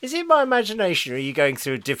Is it my imagination, or are you going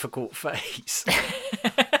through a difficult phase?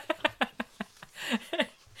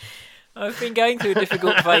 I've been going through a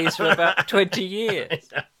difficult phase for about 20 years.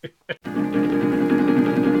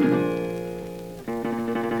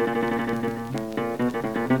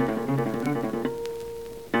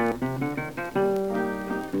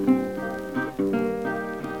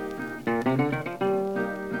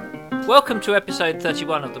 Welcome to episode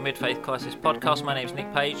 31 of the Mid-Faith Crisis podcast. My name's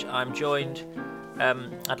Nick Page. I'm joined,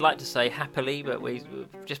 I'd like to say happily, but we've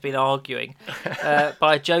just been arguing,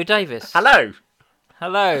 by Joe Davis. Hello.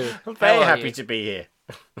 Hello. I'm very happy to be here.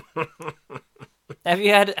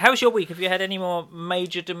 How's your week? Have you had any more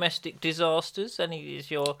major domestic disasters?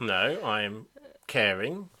 No, I am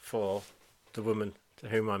caring for the woman to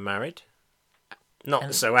whom I'm married.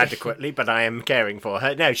 Not so adequately, but I am caring for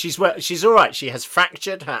her. No, she's all right. She has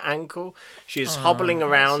fractured her ankle. She is hobbling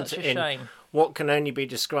around in shame. What can only be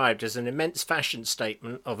described as an immense fashion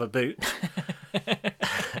statement of a boot.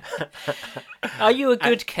 Are you a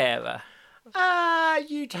good carer?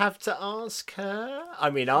 You'd have to ask her. I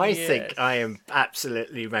mean, I think I am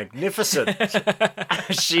absolutely magnificent.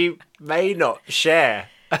 She may not share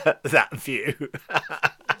that view.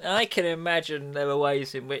 I can imagine there are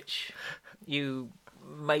ways in which you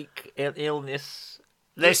make illness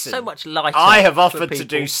so much lighter. I have offered to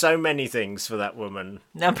do so many things for that woman.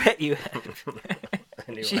 I bet you have.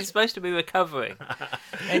 Anyway. She's supposed to be recovering.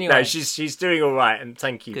 Anyway. No, she's doing all right, and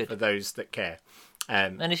thank you for those that care.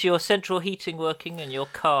 And is your central heating working, and your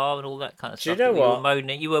car and all that kind of stuff? Do you know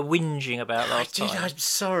what? You were whinging about last time. I'm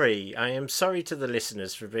sorry. I am sorry to the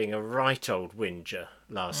listeners for being a right old whinger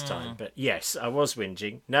last time. But yes, I was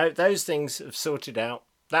whinging. No, those things have sorted out.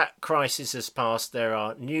 That crisis has passed. There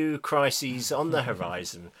are new crises on the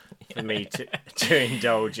horizon for me to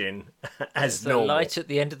indulge in as normal. There's a light at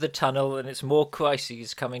the end of the tunnel, and it's more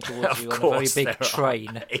crises coming towards you on a very big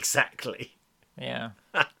train. Exactly. Yeah.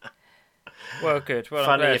 Well, good. Well,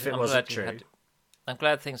 Funny if it wasn't true. I'm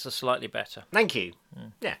glad things are slightly better. Thank you.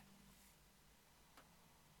 Yeah.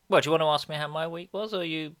 Well, do you want to ask me how my week was, or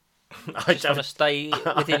you I just want to stay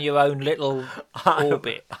within your own little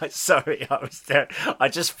orbit? Sorry, I was there. I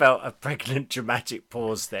just felt a pregnant, dramatic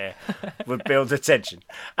pause there would build attention.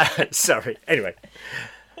 Sorry. Anyway,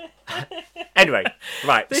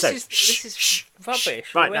 right. This is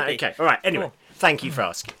rubbish. Right. No, okay. All right. Anyway, Thank you for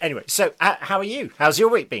asking. Anyway, so how are you? How's your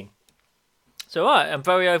week been? So I'm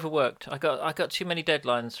very overworked. I got too many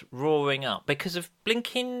deadlines roaring up because of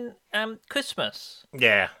blinking Christmas.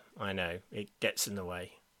 Yeah, I know. It gets in the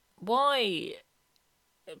way. Why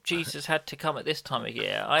Jesus had to come at this time of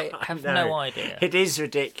year, I have no idea. It is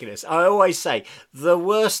ridiculous. I always say the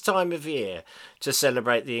worst time of year to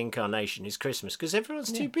celebrate the incarnation is Christmas because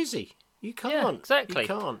everyone's too busy. You can't. Yeah, exactly. You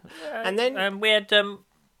can't. And then we had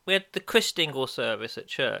the Christingle service at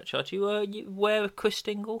church. Do you aware of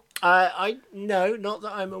Christingle? No, not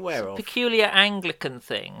that I'm aware of. Peculiar Anglican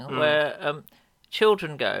thing where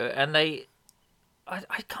children go and I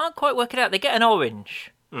can't quite work it out. They get an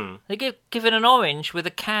orange. They get given an orange with a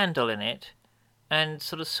candle in it and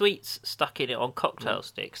sort of sweets stuck in it on cocktail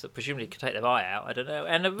sticks that presumably could take their eye out, I don't know,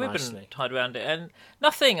 and a ribbon tied around it. And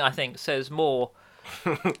nothing, I think, says more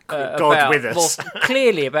God with us. more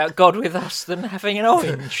clearly about God with us than having an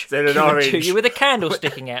orange than an orange to you with a candle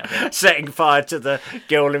sticking out of it. Setting fire to the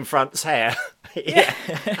girl in front's hair. Yeah,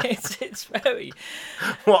 it's very.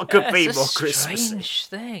 What could be more Christmassy? It's a strange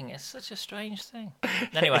thing. It's such a strange thing.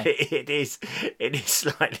 Anyway, it is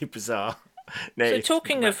slightly bizarre. No, so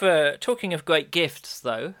talking of great gifts,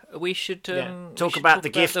 though, we should talk about the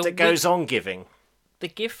gift that goes on giving. The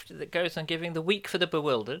gift that goes on giving, the week for the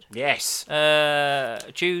bewildered. Yes.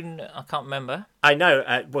 June, I can't remember. I know.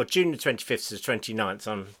 June the 25th to the 29th.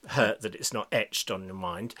 I'm hurt that it's not etched on your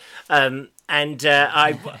mind. Had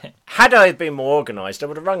I been more organised, I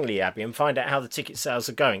would have rung Lee Abbey and find out how the ticket sales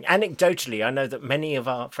are going. Anecdotally, I know that many of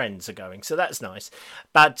our friends are going, so that's nice.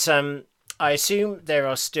 But I assume there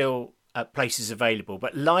are still places available.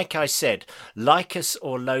 But like I said, like us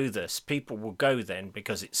or loathe us, people will go then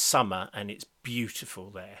because it's summer and it's beautiful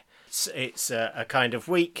there. It's a kind of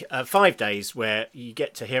week, 5 days where you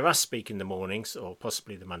get to hear us speak in the mornings or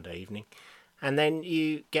possibly the Monday evening. And then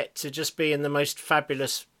you get to just be in the most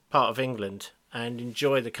fabulous part of England and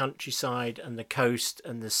enjoy the countryside and the coast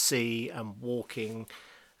and the sea and walking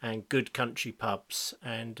and good country pubs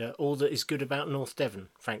and all that is good about North Devon,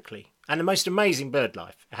 frankly. And the most amazing bird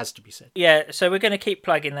life, it has to be said. Yeah, so we're going to keep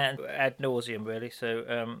plugging that ad nauseum, really.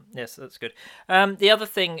 So, yes, that's good. The other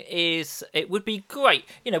thing is, it would be great.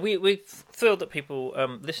 You know, we're thrilled that people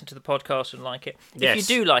listen to the podcast and like it. Yes. If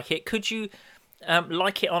you do like it, could you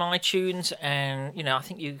like it on iTunes, and I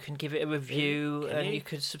think you can give it a review, and you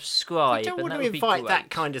could subscribe. You don't and want that to would be invite great. that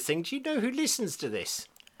kind of thing. Do you know who listens to this?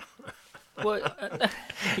 Well,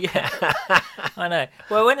 yeah, I know.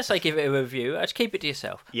 Well, when I say give it a review, just keep it to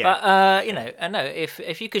yourself. Yeah. But I know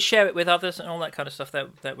if you could share it with others and all that kind of stuff,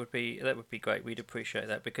 that would be great. We'd appreciate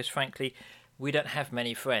that because, frankly, we don't have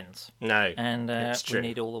many friends. No, and it's we true.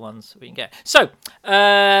 need all the ones we can get. So,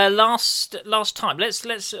 last time,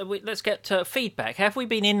 let's get feedback. Have we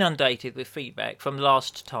been inundated with feedback from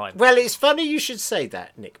last time? Well, it's funny you should say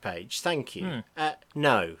that, Nick Page. Thank you.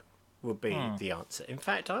 No, would be the answer. In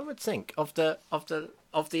fact, I would think of the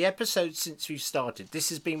episodes since we've started, this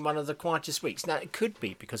has been one of the quietest weeks. Now, it could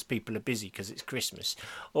be because people are busy because it's Christmas,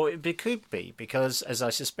 or it could be because, as I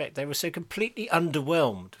suspect, they were so completely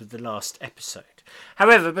underwhelmed with the last episode.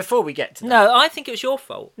 However, before we get to that... No, I think it was your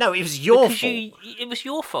fault. No, it was your fault. It was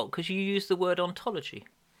your fault because you used the word ontology.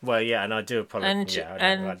 Well, yeah, and I do apologise.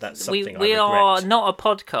 That's something we I regret. are not a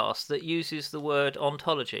podcast that uses the word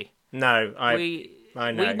ontology. No, I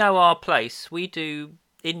know. We know our place. We do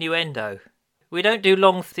innuendo. We don't do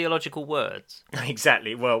long theological words.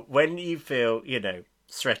 Exactly. Well, when you feel,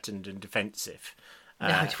 threatened and defensive,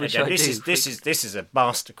 this is a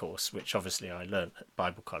master course, which obviously I learnt at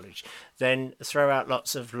Bible college. Then throw out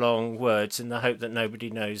lots of long words in the hope that nobody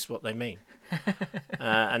knows what they mean,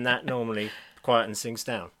 and that normally quietens things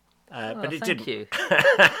down. But it didn't. Thank you.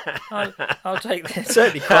 I'll take that.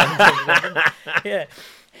 Certainly quietens things. Yeah.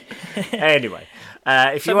 Anyway.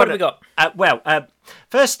 If so you what want have we got?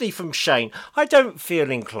 Firstly from Shane, I don't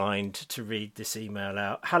feel inclined to read this email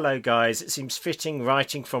out. Hello guys, it seems fitting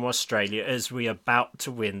writing from Australia as we're about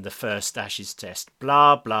to win the first Ashes test.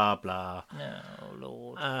 Blah, blah, blah. Oh,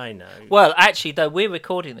 Lord. I know. Well, actually, though, we're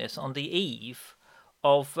recording this on the eve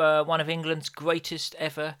of one of England's greatest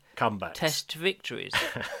ever comebacks, test victories.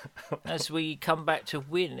 As we come back to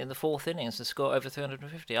win in the fourth innings and score over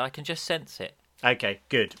 350. I can just sense it. Okay,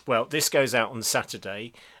 good. Well, this goes out on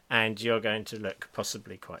Saturday, and you're going to look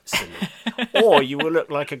possibly quite silly. Or you will look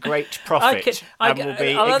like a great prophet and will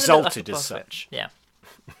be exalted as such. Yeah.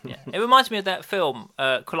 Yeah. It reminds me of that film,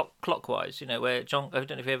 Clockwise, where John... I don't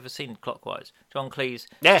know if you've ever seen Clockwise. John Cleese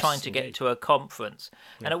is trying to get to a conference.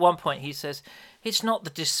 Yeah. And at one point he says, "It's not the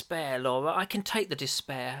despair, Laura. I can take the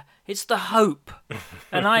despair. It's the hope."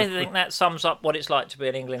 And I think that sums up what it's like to be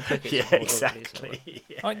an England cricket supporter. Yeah, exactly.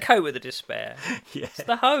 Yeah. I cope with the despair. Yeah. It's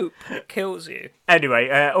the hope that kills you. Anyway,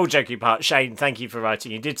 all joking apart, Shane, thank you for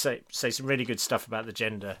writing. You did say some really good stuff about the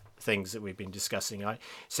gender things that we've been discussing. I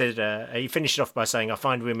said he finished off by saying, "I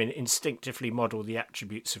find women instinctively model the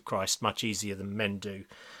attributes of Christ much easier than men do,"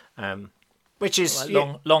 which is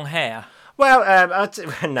long hair. Well,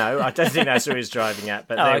 no, I don't think that's what he's driving at,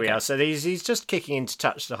 but there we are. So he's just kicking into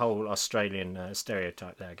touch the whole Australian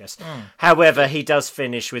stereotype there, I guess. However, he does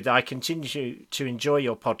finish with, "I continue to enjoy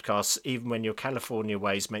your podcasts, even when your California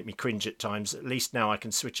ways make me cringe at times. At least now I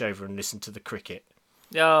can switch over and listen to the cricket."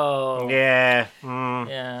 Oh. Yeah.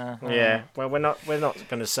 Yeah. Yeah. Well, we're not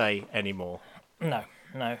going to say any more. No.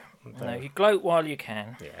 You gloat while you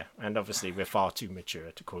can. Yeah, and obviously we're far too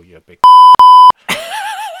mature to call you a big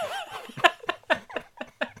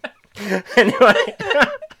Anyway,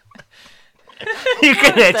 you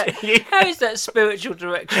can edit. How is that spiritual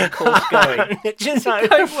direction course going?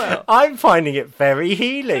 Going well? I'm finding it very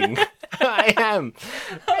healing. I am.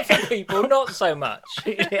 Other people, not so much.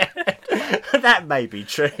 Yeah, that may be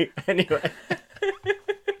true. Anyway,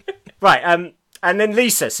 right. And then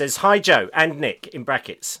Lisa says, "Hi Joe and Nick," in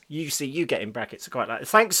brackets. You get in brackets. I quite like it.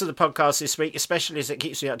 "Thanks for the podcast this week, especially as it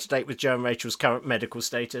keeps me up to date with Joe and Rachel's current medical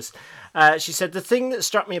status." She said, "The thing that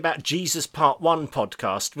struck me about Jesus Part 1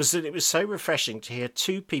 podcast was that it was so refreshing to hear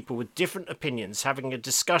two people with different opinions having a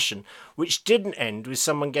discussion which didn't end with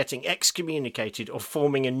someone getting excommunicated or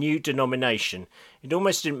forming a new denomination. It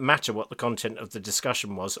almost didn't matter what the content of the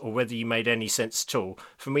discussion was or whether you made any sense at all.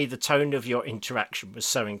 For me, the tone of your interaction was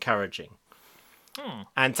so encouraging."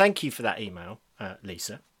 And thank you for that email,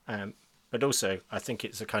 Lisa. But also, I think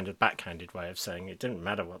it's a kind of backhanded way of saying it didn't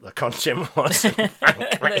matter what the content was.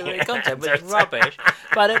 The content was rubbish,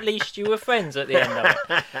 but at least you were friends at the end of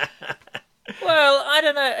it. Well, I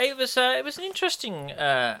don't know. It was an interesting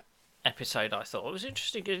episode, I thought. It was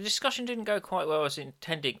interesting. The discussion didn't go quite where I was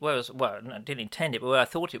intending. I didn't intend it, but where I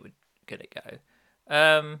thought it would go.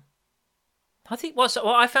 I think what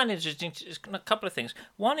I found interesting is a couple of things.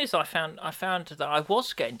 One is I found that I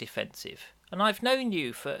was getting defensive, and I've known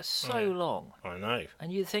you for so long. I know.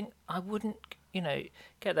 And you think I wouldn't,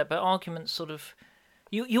 get that, but arguments sort of,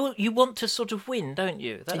 you want to sort of win, don't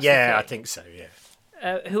you? That's I think so.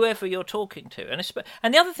 Yeah. Whoever you're talking to,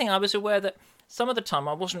 and the other thing, I was aware that some of the time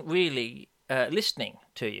I wasn't really listening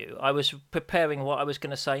to you, I was preparing what I was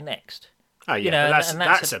going to say next. Oh yeah, You know, but and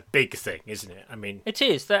that's a big thing, isn't it? I mean, it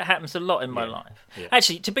is. That happens a lot in my life. Yeah.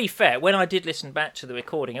 Actually, to be fair, when I did listen back to the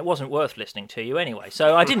recording, it wasn't worth listening to you anyway,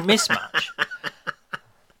 so I didn't miss much.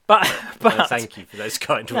 But thank you for those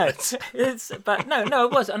kind words. But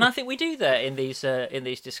it was, and I think we do that in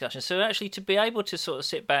these discussions. So actually, to be able to sort of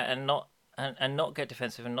sit back and not get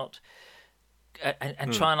defensive and not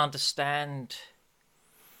and try and understand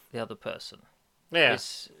the other person,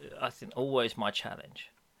 is, I think, always my challenge.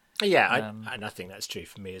 Yeah, and I think that's true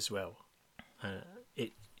for me as well.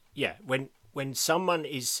 When someone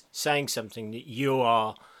is saying something that you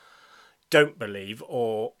don't believe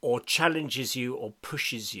or challenges you or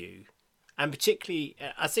pushes you, and particularly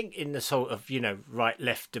I think in the sort of right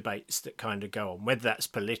left debates that kind of go on, whether that's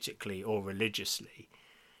politically or religiously,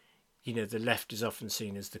 the left is often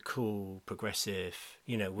seen as the cool progressive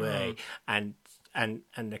way, and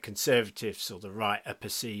the conservatives or the right are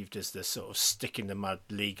perceived as the sort of stick in the mud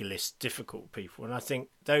legalist difficult people, and I think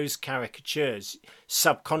those caricatures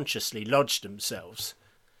subconsciously lodge themselves,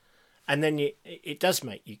 and then it does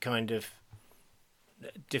make you kind of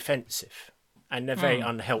defensive, and they're very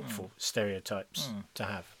unhelpful stereotypes to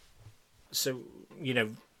have. So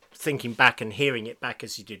thinking back and hearing it back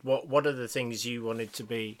as you did, what are the things you wanted to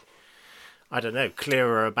be, I don't know,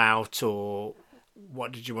 clearer about, or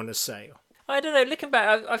what did you want to say? I don't know. Looking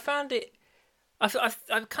back, I found it. I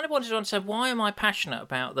kind of wanted to understand, why am I passionate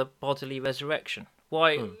about the bodily resurrection?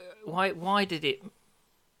 Why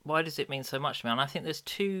does it mean so much to me? And I think there's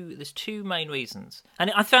two main reasons.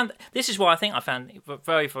 And this is why I found it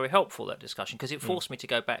very, very helpful, that discussion, because it forced me to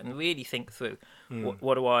go back and really think through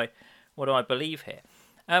what do I believe here.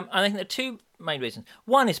 I think there are two main reasons.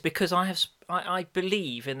 One is because I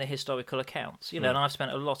believe in the historical accounts, and I've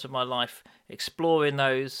spent a lot of my life exploring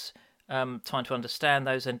those, trying to understand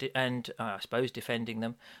those, and I suppose defending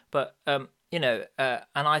them. But and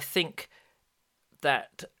I think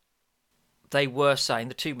that they were saying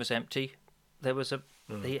the tomb was empty. There was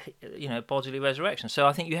the bodily resurrection. So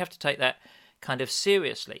I think you have to take that kind of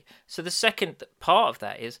seriously. So the second part of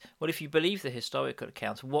that is, well, if you believe the historical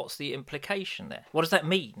accounts, what's the implication there? What does that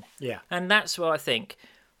mean? Yeah. And that's where I think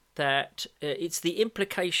that it's the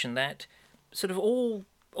implication that sort of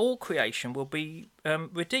all creation will be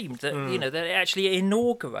redeemed. That that it actually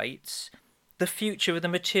inaugurates the future of the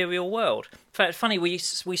material world. In fact, funny, we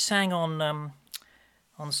sang on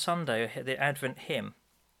Sunday the Advent hymn,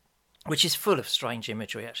 which is full of strange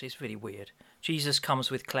imagery. Actually, it's really weird. Jesus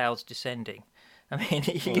comes with clouds descending. I mean,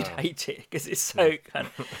 you'd hate it because it's so kind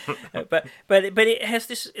of, but it has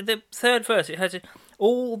this. The third verse, it has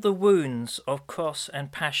all the wounds of cross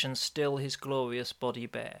and passion still his glorious body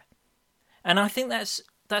bear, and I think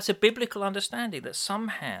that's a biblical understanding that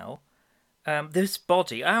somehow this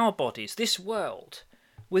body, our bodies, this world,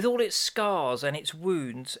 with all its scars and its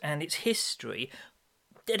wounds and its history,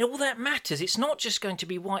 that all that matters. It's not just going to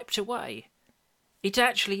be wiped away. It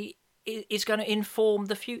actually is going to inform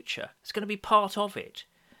the future. It's going to be part of it.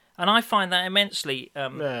 And I find that immensely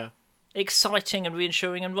exciting and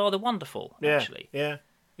reassuring and rather wonderful, actually. Yeah.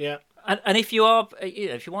 And if you are,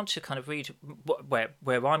 if you want to kind of read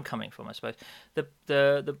where I'm coming from, I suppose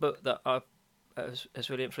the book that has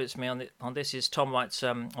really influenced me on this is Tom Wright's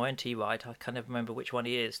or N.T. Wright. I can't ever remember which one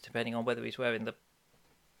he is, depending on whether he's wearing the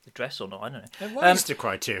dress or not. I don't know. And what is the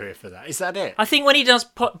criteria for that? Is that it? I think when he does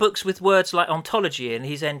books with words like ontology in,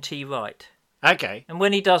 he's N.T. Wright. Okay. And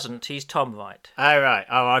when he doesn't, he's Tom Wright. Oh, right.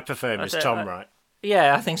 Oh, I prefer him as Tom Wright.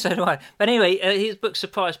 Yeah, I think so do I. But anyway, his book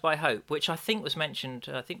Surprised by Hope, which I think was mentioned,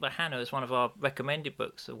 by Hannah as one of our recommended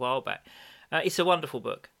books a while back. It's a wonderful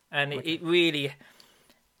book, and it really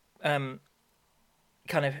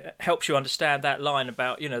kind of helps you understand that line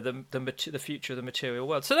about the future of the material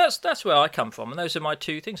world. So that's where I come from, and those are my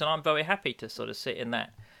two things, and I'm very happy to sort of sit in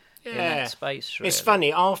that space. Really. It's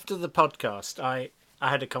funny, after the podcast, I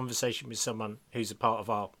had a conversation with someone who's a part of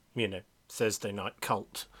our Thursday night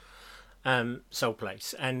cult, Soul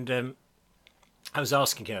Place, and I was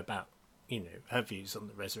asking her about her views on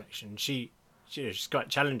the resurrection. She quite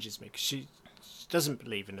challenges me because she doesn't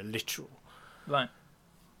believe in a literal, right?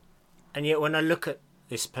 And yet when I look at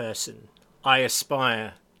this person, I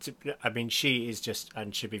aspire to. I mean, she is just,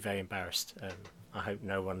 and she'll be very embarrassed. I hope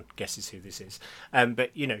no one guesses who this is.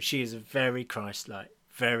 But she is a very Christ-like,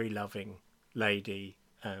 very loving lady.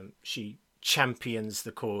 She champions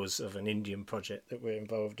the cause of an Indian project that we're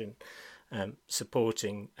involved in,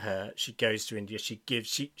 supporting her. She goes to India. She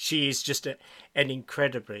gives. She is just an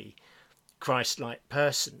incredibly Christ-like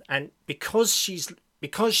person, and because she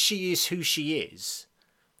is who she is,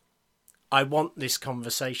 I want this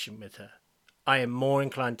conversation with her. I am more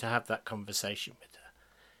inclined to have that conversation with her.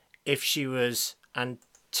 If she was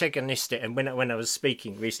antagonistic, and when I was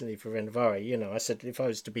speaking recently for Renovare, I said if I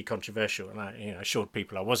was to be controversial, and I assured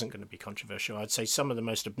people I wasn't going to be controversial, I'd say some of the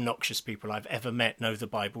most obnoxious people I've ever met know the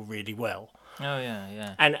Bible really well. Oh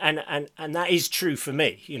yeah. And that is true for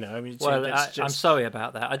me. I mean, I'm sorry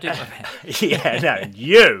about that. I do. Yeah, no,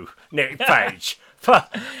 you, Nick Page.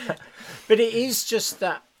 But it is just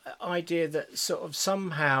that idea that sort of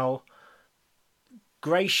somehow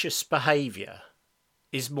gracious behaviour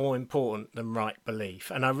is more important than right belief.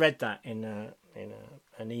 And I read that in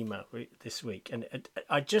an email this week, and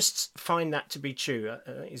I just find that to be true.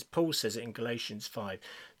 As Paul says it in Galatians 5,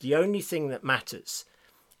 the only thing that matters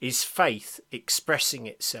is faith expressing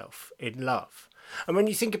itself in love. And when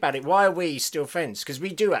you think about it, why are we still friends? Because we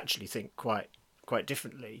do actually think quite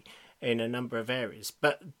differently in a number of areas.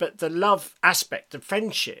 But the love aspect, the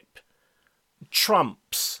friendship,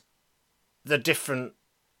 trumps the different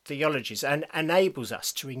theologies and enables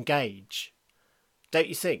us to engage. Don't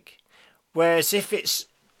you think? Whereas if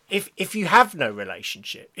you have no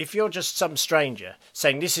relationship, if you're just some stranger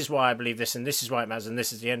saying this is why I believe this and this is why it matters and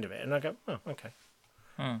this is the end of it, and I go, oh, okay.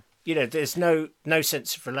 There's no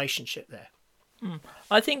sense of relationship there.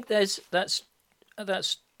 I think that's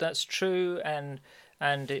true, and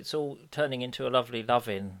it's all turning into a lovely love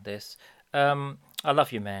in this. I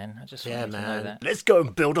love you, man. I just want you to know that. Let's go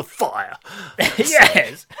and build a fire.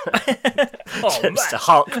 Yes. Just to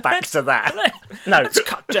hark back to that. No, let's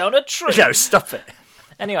cut down a tree. No, stop it.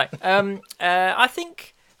 Anyway, I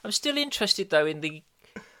think I'm still interested though in the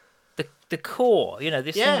core.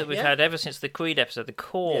 This thing that we've had ever since the Creed episode. The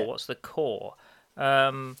core. Yeah. What's the core?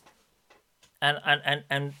 And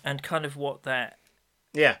kind of what that.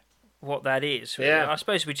 Yeah. What that is. Yeah. I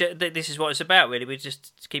suppose this is what it's about, really. We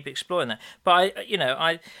just keep exploring that. But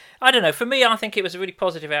I don't know. For me, I think it was a really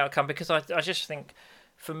positive outcome because I just think,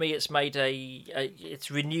 for me, it's made it's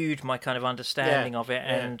renewed my kind of understanding of it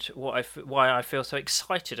and why I feel so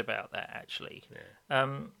excited about that. Actually,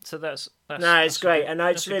 so that's it's great, and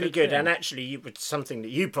it's really good. And actually, something that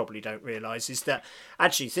you probably don't realise is that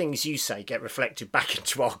actually things you say get reflected back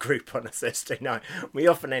into our group on a Thursday night. We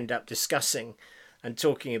often end up discussing and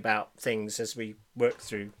talking about things as we work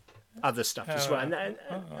through other stuff as well. And I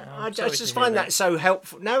just find that so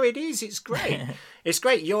helpful. No, it is. It's great. It's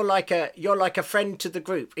great. You're like a friend to the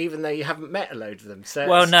group, even though you haven't met a load of them. So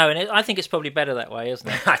no, and I think it's probably better that way, isn't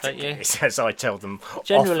it? I think it is, as I tell them.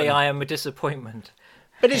 Generally, often. I am a disappointment.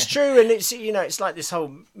 But it's true, and it's like this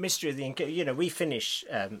whole mystery of the we finish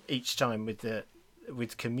each time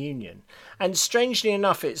with communion, and strangely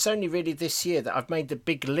enough, it's only really this year that I've made the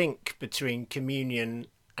big link between communion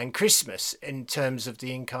and Christmas in terms of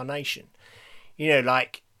the incarnation. Here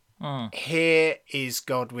is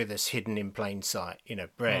God with us, hidden in plain sight.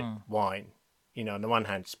 Bread, wine. On the one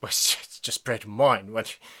hand, it's just bread and wine.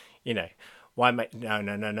 Why make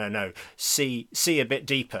no? See a bit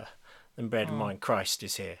deeper than bread and wine. Christ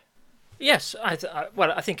is here. Yes, I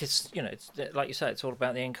think it's it's like you say, it's all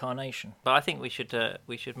about the incarnation. But I think we should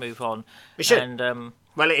move on. We should. And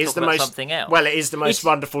it is the most something else. Well, it is the most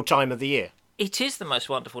wonderful time of the year. It is the most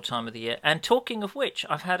wonderful time of the year. And talking of which,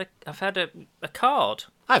 I've had a card.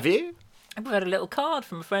 Have you? I've had a little card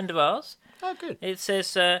from a friend of ours. Oh, good. It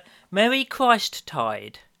says "Merry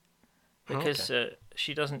Christ-tide," because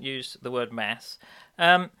she doesn't use the word mass.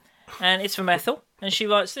 And it's from Ethel, and she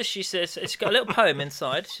writes this. She says, it's got a little poem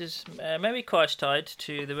inside. She says, Merry Christ-tide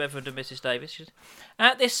to the Reverend and Mrs. Davis. She says,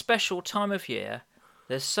 at this special time of year,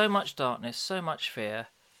 there's so much darkness, so much fear.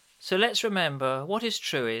 So let's remember what is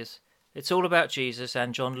true is, it's all about Jesus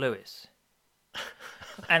and John Lewis.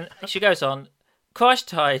 And she goes on,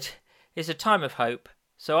 Christ-tide is a time of hope,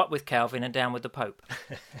 so up with Calvin and down with the Pope.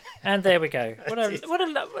 And there we go. What a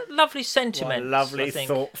lovely sentiment. What a lovely,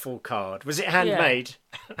 thoughtful card. Was it handmade?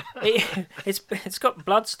 Yeah. It's got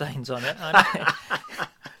bloodstains on it. I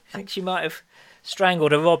think she might have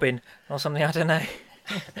strangled a robin or something. I don't know.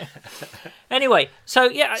 Anyway, so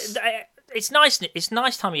yeah, it's nice. It's a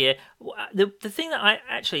nice time of year. The thing that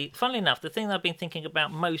funnily enough, the thing that I've been thinking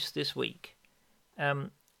about most this week,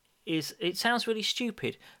 is it sounds really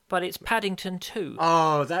stupid, but it's Paddington 2.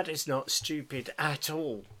 Oh, that is not stupid at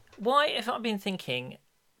all. Why have I been thinking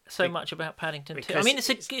so much about Paddington 2? I mean,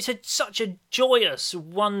 it's such a joyous,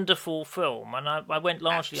 wonderful film, and I went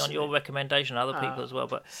largely on your recommendation, other people as well.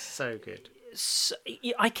 But so good.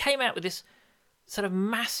 I came out with this sort of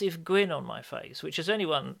massive grin on my face, which, as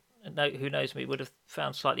anyone who knows me would have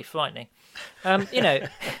found slightly frightening, and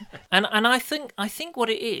I think what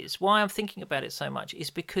it is, why I'm thinking about it so much,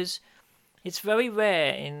 is because it's very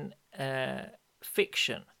rare in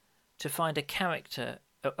fiction to find a character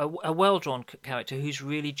a well-drawn character who's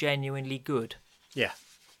really genuinely good. Yeah.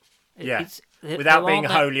 Yeah. Without there being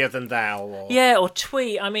aren't holier than thou. Or... Yeah, or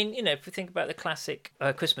twee. I mean, if we think about the classic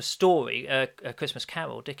Christmas story, A Christmas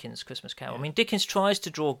Carol, Dickens' Christmas Carol. I mean, Dickens tries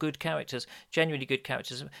to draw good characters, genuinely good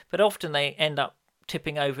characters, but often they end up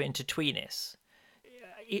tipping over into tweeness.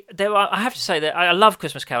 I have to say that I love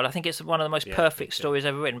Christmas Carol. I think it's one of the most perfect stories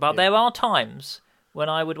ever written. But there are times when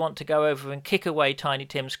I would want to go over and kick away Tiny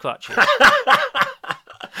Tim's crutches.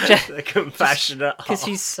 The compassionate because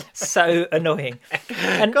he's so annoying.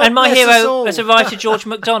 And my hero as a writer, George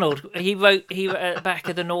MacDonald, he wrote Back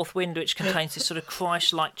of the North Wind, which contains this sort of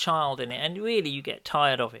Christ-like child in it, and really you get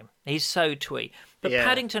tired of him. He's so twee. But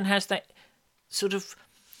Paddington has that sort of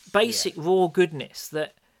basic raw goodness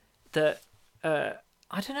that I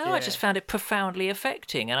don't know. I just found it profoundly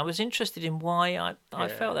affecting, and I was interested in why I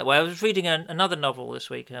felt that way. I was reading another novel this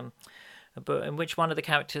week, a book in which one of the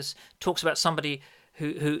characters talks about somebody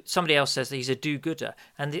who somebody else says that he's a do-gooder,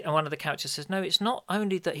 and one of the characters says, no, it's not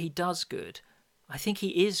only that he does good, I think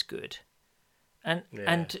he is good, and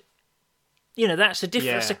that's a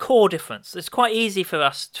difference, a core difference. It's quite easy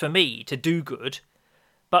for me to do good,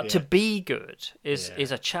 but to be good is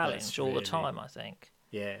a challenge all the time, I think.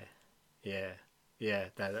 Yeah,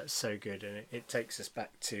 no, that's so good, and it takes us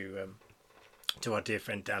back to our dear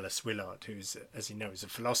friend Dallas Willard, who's, as you know, is a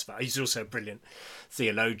philosopher. He's also a brilliant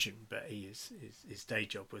theologian, but his day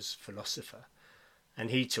job was philosopher, and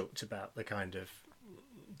he talked about the kind of,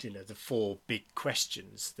 the four big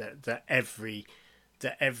questions that every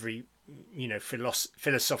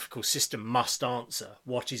philosophical system must answer: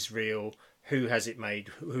 what is real? Who has it made?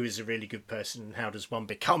 Who is a really good person? And how does one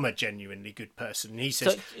become a genuinely good person? And he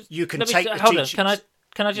says you can take the teachings...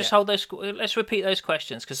 Can I just hold those? Let's repeat those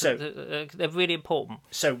questions because they're really important.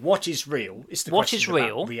 So, what is real? Is the what question is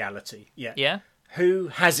real? About reality? Yeah. Yeah. Who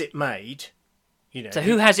has it made? So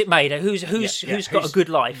who has it made? Who's got a good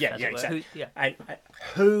life? Yeah, exactly. And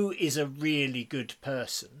who is a really good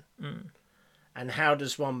person? And how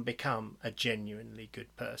does one become a genuinely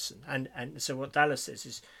good person? And so what Dallas says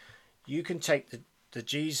is, you can take the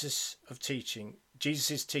Jesus of teaching.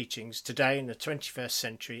 Jesus' teachings today in the 21st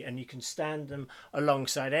century, and you can stand them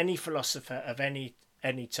alongside any philosopher of any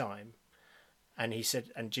time. And he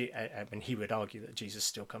said, and he would argue that Jesus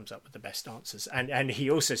still comes up with the best answers. And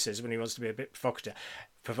he also says, when he wants to be a bit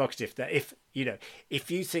provocative, that if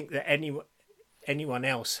you think that anyone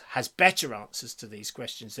else has better answers to these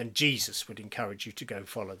questions, then Jesus would encourage you to go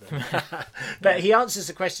follow them. But he answers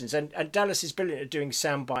the questions, and Dallas is brilliant at doing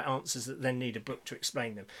soundbite answers that then need a book to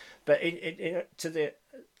explain them. But to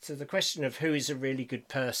the question of who is a really good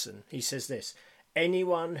person, he says this: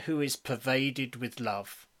 anyone who is pervaded with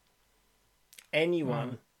love.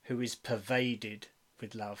 Anyone who is pervaded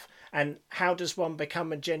with love. And how does one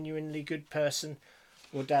become a genuinely good person?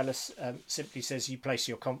 Well, Dallas simply says you place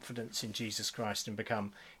your confidence in Jesus Christ and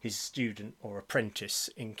become his student or apprentice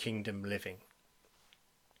in kingdom living.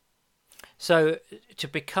 So to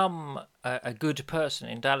become a good person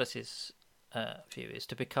in Dallas's view is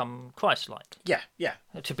to become Christ-like. Yeah.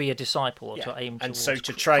 To be a disciple or to aim towards and so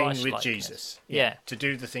to train with Jesus. Yeah. To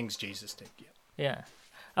do the things Jesus did. Yeah.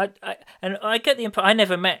 I get the impression, I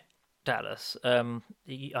never met Dallas. I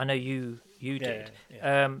know you did.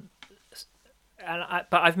 Yeah. But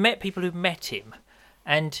I've met people who've met him,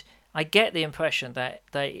 and I get the impression that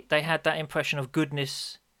they had that impression of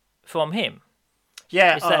goodness from him.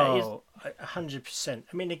 Yeah, 100%.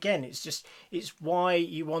 I mean, again, it's why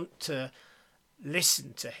you want to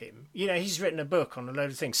listen to him. He's written a book on a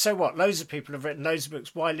load of things. So what? Loads of people have written loads of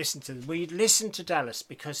books. Why listen to them? We listen to Dallas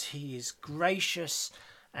because he is gracious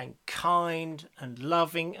and kind and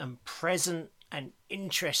loving and present and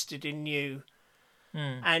interested in you.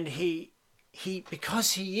 And he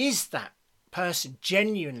because he is that person,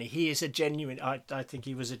 genuinely, I think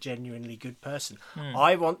he was a genuinely good person.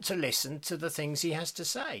 I want to listen to the things he has to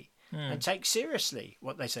say and take seriously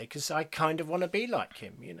what they say, because I kind of want to be like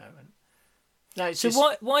him,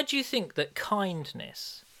 Why do you think that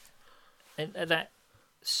kindness that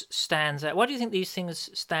stands out? Why do you think these things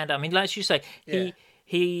stand out? I mean, like you say,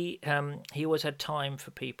 he always had time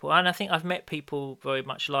for people, and I think I've met people very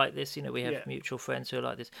much like this. We have mutual friends who are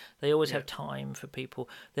like this. They always have time for people.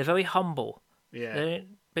 They're very humble. They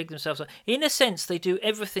don't big themselves up. In a sense, they do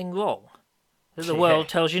everything wrong that the world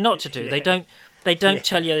tells you not to do. They don't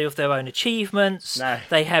tell you of their own achievements. No.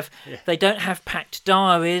 They don't have packed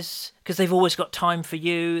diaries because they've always got time for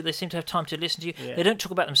you. They seem to have time to listen to you. They don't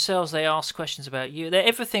talk about themselves. They ask questions about you. They're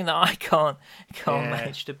everything that I can't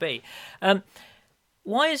manage to be.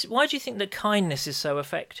 Why do you think that kindness is so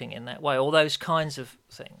affecting in that way? All those kinds of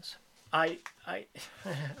things. I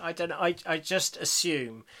I don't know. I just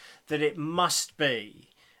assume that it must be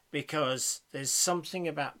because there's something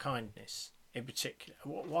about kindness in particular.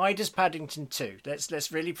 Why does Paddington 2?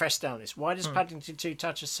 Let's really press down this. Why does Paddington 2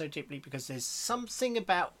 touch us so deeply? Because there's something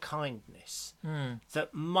about kindness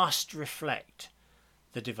that must reflect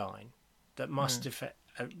the divine, that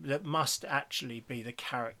must actually be the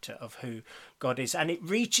character of who God is, and it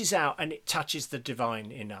reaches out and it touches the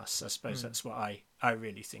divine in us. I suppose that's what I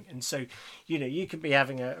really think. And so, you can be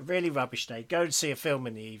having a really rubbish day, go and see a film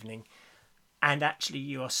in the evening, and actually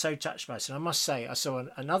you are so touched by it. And I must say, I saw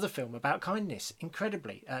another film about kindness,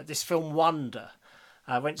 incredibly. This film, Wonder.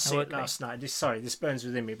 I went to see it last night. This burns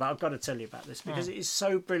within me, but I've got to tell you about this because it is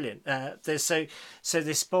so brilliant. So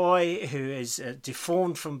this boy who is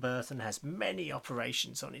deformed from birth and has many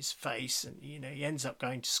operations on his face, and he ends up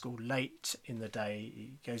going to school late in the day.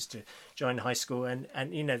 He goes to join high school, and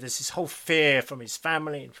there's this whole fear from his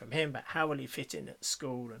family and from him about how will he fit in at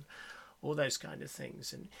school and all those kind of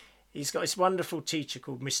things. And he's got this wonderful teacher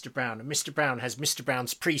called Mr. Brown, and Mr. Brown has Mr.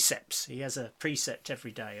 Brown's precepts. He has a precept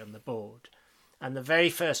every day on the board. And the very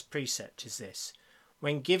first precept is this: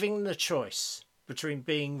 when giving the choice between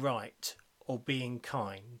being right or being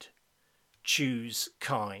kind, choose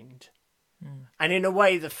kind. And in a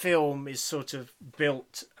way, the film is sort of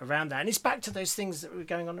built around that. And it's back to those things that we were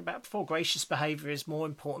going on about before. Gracious behaviour is more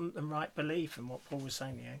important than right belief, and what Paul was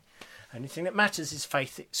saying, only thing that matters is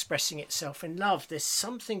faith expressing itself in love. There's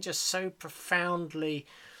something just so profoundly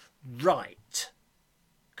right,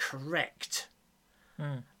 correct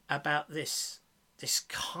about this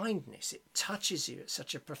kindness. It touches you at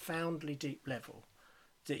such a profoundly deep level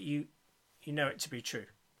that you know it to be true.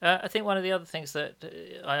 I think one of the other things that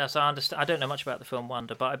I understand, I don't know much about the film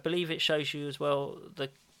Wonder, but I believe it shows you as well the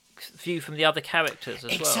view from the other characters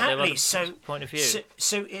as well. Exactly. So point of view.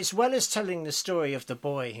 So as well as telling the story of the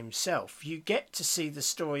boy himself, you get to see the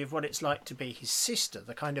story of what it's like to be his sister,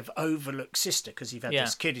 the kind of overlooked sister, because you've had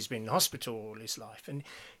this kid who's been in hospital all his life, and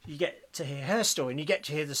you get to hear her story, and you get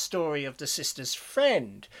to hear the story of the sister's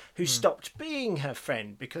friend who stopped being her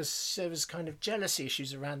friend because there was kind of jealousy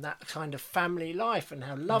issues around that kind of family life and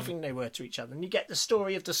how loving they were to each other. And you get the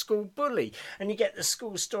story of the school bully, and you get the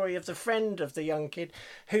school story of the friend of the young kid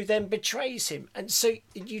who then betrays him. And so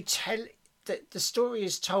you tell that the story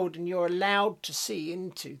is told, and you're allowed to see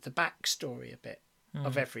into the backstory a bit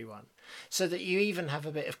of everyone, so that you even have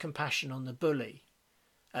a bit of compassion on the bully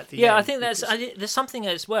at the end. I think there's something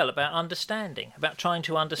as well about understanding, about trying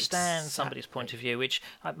to understand somebody's point of view, which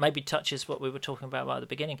maybe touches what we were talking about right at the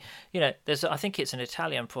beginning. I think it's an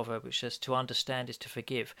Italian proverb which says to understand is to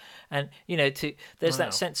forgive, and there's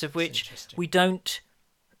that sense of which we don't.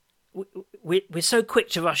 We're so quick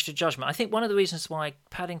to rush to judgment. I think one of the reasons why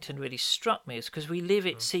Paddington really struck me is because we live,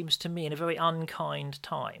 it seems to me, in a very unkind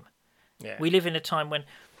time. Yeah. We live in a time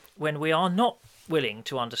when we are not willing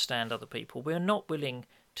to understand other people. We are not willing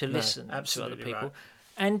to listen to other people.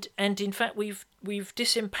 Right. And in fact, we've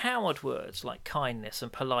disempowered words like kindness and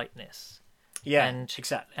politeness. Yeah, and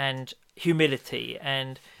exactly. And humility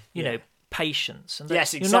and patience, and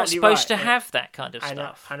yes, exactly. You're not supposed to have that kind of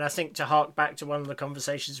stuff. And I think, to hark back to one of the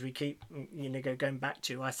conversations we keep going back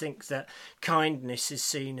to, I think that kindness is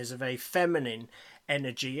seen as a very feminine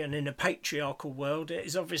energy, and in a patriarchal world it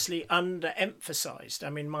is obviously underemphasized. I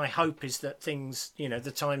mean, my hope is that things,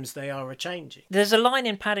 the times they are changing. There's a line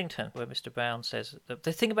in Paddington where Mr. Brown says that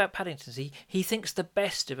the thing about Paddington is he thinks the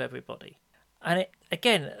best of everybody. And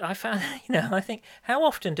I found, I think, how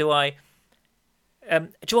often do I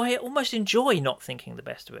almost enjoy not thinking the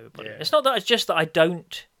best of everybody? Yeah. It's not that it's just that I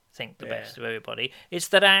don't think the best of everybody. It's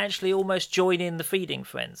that I actually almost join in the feeding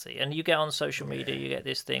frenzy. And you get on social media, you get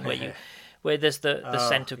this thing where there's the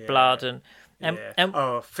scent of blood and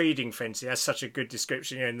feeding frenzy. That's such a good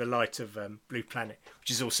description. In the light of Blue Planet, which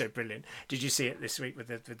is also brilliant. Did you see it this week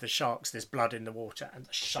with the sharks? There's blood in the water, and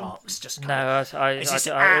the sharks just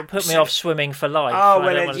it put me off swimming for life. Oh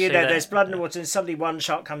well, there's blood in the water, and suddenly one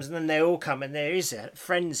shark comes, and then they all come, and there is a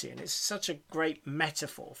frenzy, and it's such a great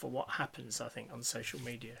metaphor for what happens, I think, on social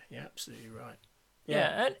media. Yeah, absolutely right.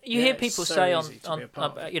 Yeah, and you hear people say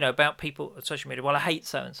about people on social media, well, I hate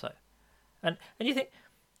so and so, and you think,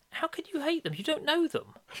 how could you hate them? You don't know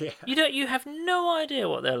them. Yeah. You have no idea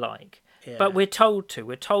what they're like. Yeah. But we're told to.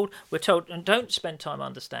 We're told, and don't spend time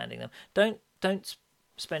understanding them. Don't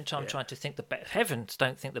spend time trying to think the best. Heavens,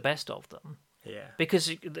 don't think the best of them. Yeah. Because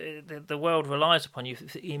the world relies upon you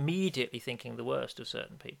immediately thinking the worst of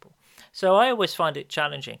certain people. So I always find it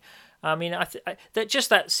challenging. I mean, that just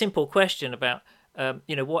that simple question about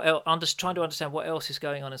what else, trying to understand what else is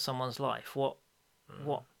going on in someone's life. What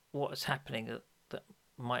is happening that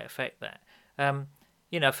might affect that.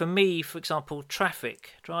 For me, for example,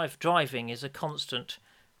 driving is a constant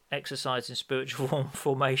exercise in spiritual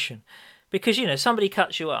formation, because somebody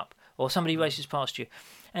cuts you up or somebody races past you,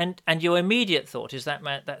 and your immediate thought is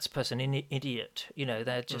that's a person an idiot.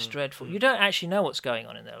 They're just dreadful. You don't actually know what's going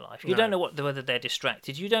on in their life. You don't know whether they're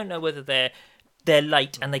distracted. You don't know whether they're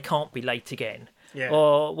late and they can't be late again. Yeah.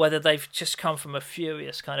 Or whether they've just come from a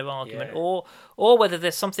furious kind of argument, or whether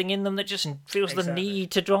there's something in them that just feels the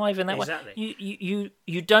need to drive in that way.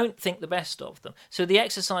 You don't think the best of them. So the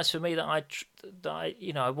exercise for me that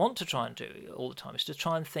I want to try and do all the time is to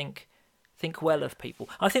try and think well of people.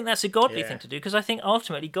 I think that's a godly thing to do, because I think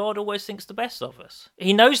ultimately God always thinks the best of us.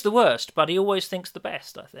 He knows the worst, but he always thinks the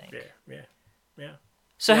best, I think. Yeah.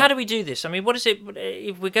 So how do we do this? I mean, what is it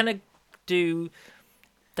if we're going to do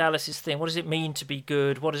Dallas's thing? What does it mean to be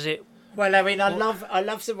good? What is it? Well, I mean, I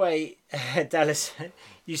love the way Dallas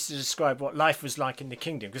used to describe what life was like in the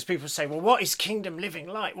kingdom, because people say, well, what is kingdom living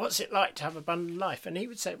like? What's it like to have abundant life? And he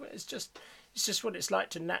would say, well, it's just what it's like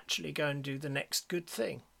to naturally go and do the next good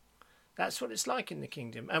thing. That's what it's like in the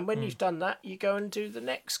kingdom. And when you've done that, you go and do the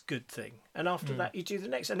next good thing. And after that, you do the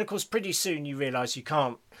next. And of course, pretty soon you realise you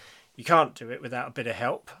can't do it without a bit of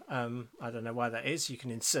help. I don't know why that is. You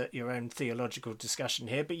can insert your own theological discussion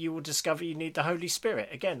here, but you will discover you need the Holy Spirit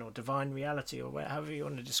again, or divine reality, or however you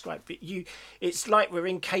want to describe it. It's like we're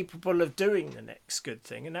incapable of doing the next good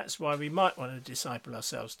thing, and that's why we might want to disciple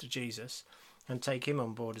ourselves to Jesus and take him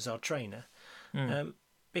on board as our trainer,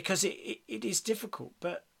 because it is difficult.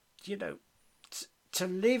 But to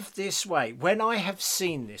live this way, when I have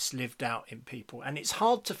seen this lived out in people, and it's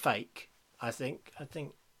hard to fake, I think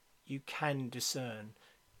you can discern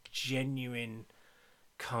genuine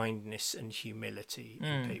kindness and humility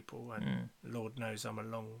in people. And Lord knows I'm a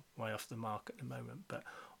long way off the mark at the moment. But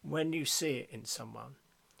when you see it in someone,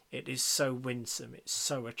 it is so winsome, it's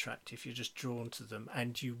so attractive, you're just drawn to them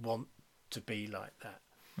and you want to be like that.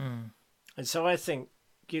 And so I think,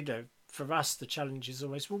 for us, the challenge is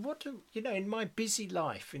always, well, what do, in my busy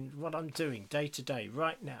life, in what I'm doing day to day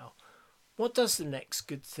right now, what does the next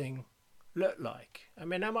good thing look like? I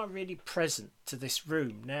mean, am I really present to this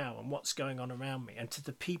room now and what's going on around me and to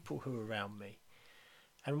the people who are around me?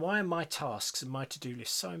 And why are my tasks and my to-do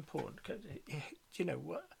list so important?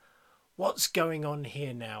 What's going on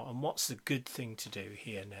here now, and what's the good thing to do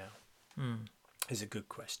here now? Is a good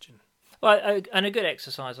question. Well, and a good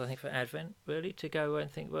exercise, I think, for Advent, really, to go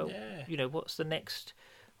and think, well, what's the next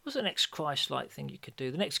Christ-like thing you could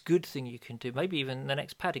do? The next good thing you can do? Maybe even the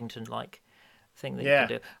next Paddington-like thing that you can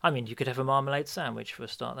do. I mean, you could have a marmalade sandwich for a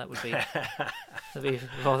start. That would be a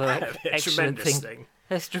rather excellent thing.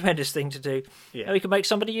 That's a tremendous thing to do. Yeah. Or you can make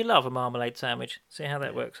somebody you love a marmalade sandwich. See how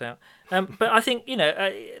that works out. But I think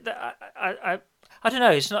I don't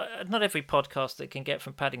know. It's not every podcast that can get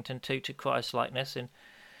from Paddington 2 to Christ-likeness in.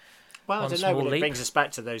 Well, I don't know, but it brings us back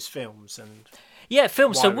to those films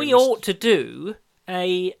films. So we ought to do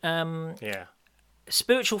a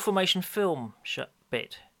spiritual formation film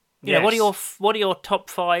bit. Yes. What are your top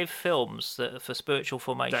 5 films for spiritual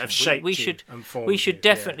formation? That have shaped we should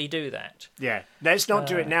definitely do that. Yeah, let's not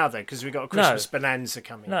do it now though, because we've got a Christmas bonanza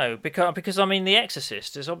coming. No, because I mean, The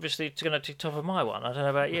Exorcist is obviously going to take top of my one. I don't know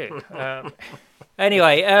about you.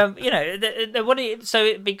 Anyway, so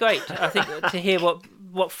it'd be great, I think, to hear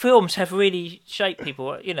what films have really shaped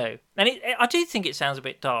people, and I do think it sounds a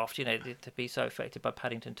bit daft, to be so affected by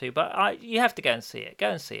Paddington 2, but you have to go and see it. Go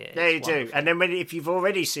and see it. Yeah, you do. And then if you've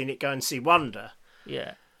already seen it, go and see Wonder.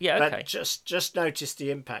 Yeah, okay. But just notice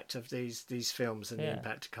the impact of these films and the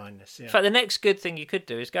impact of kindness. Yeah. In fact, the next good thing you could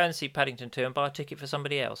do is go and see Paddington 2 and buy a ticket for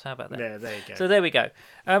somebody else. How about that? Yeah, there you go. So there we go.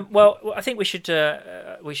 Well, I think we should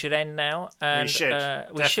end now. And,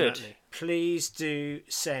 we should. Please do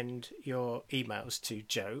send your emails to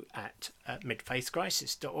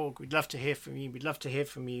joe@midfaithcrisis.org. We'd love to hear from you. We'd love to hear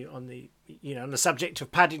from you on the on the subject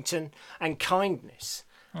of Paddington and kindness.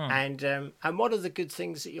 And what are the good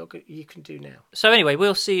things that you can do now? So anyway,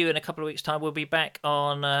 we'll see you in a couple of weeks' time. We'll be back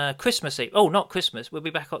on Christmas Eve. Oh, not Christmas. We'll be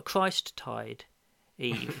back on Christtide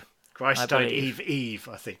Eve. Christtide Eve,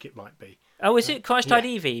 I think it might be. Oh, is it Christtide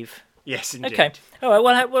Eve? Yes, indeed. Okay. All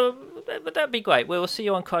right. Well, that'd be great. We'll see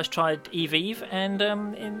you on Christtide Eve, and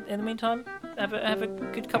in the meantime, have a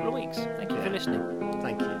good couple of weeks. Thank you for listening.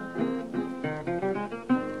 Thank you.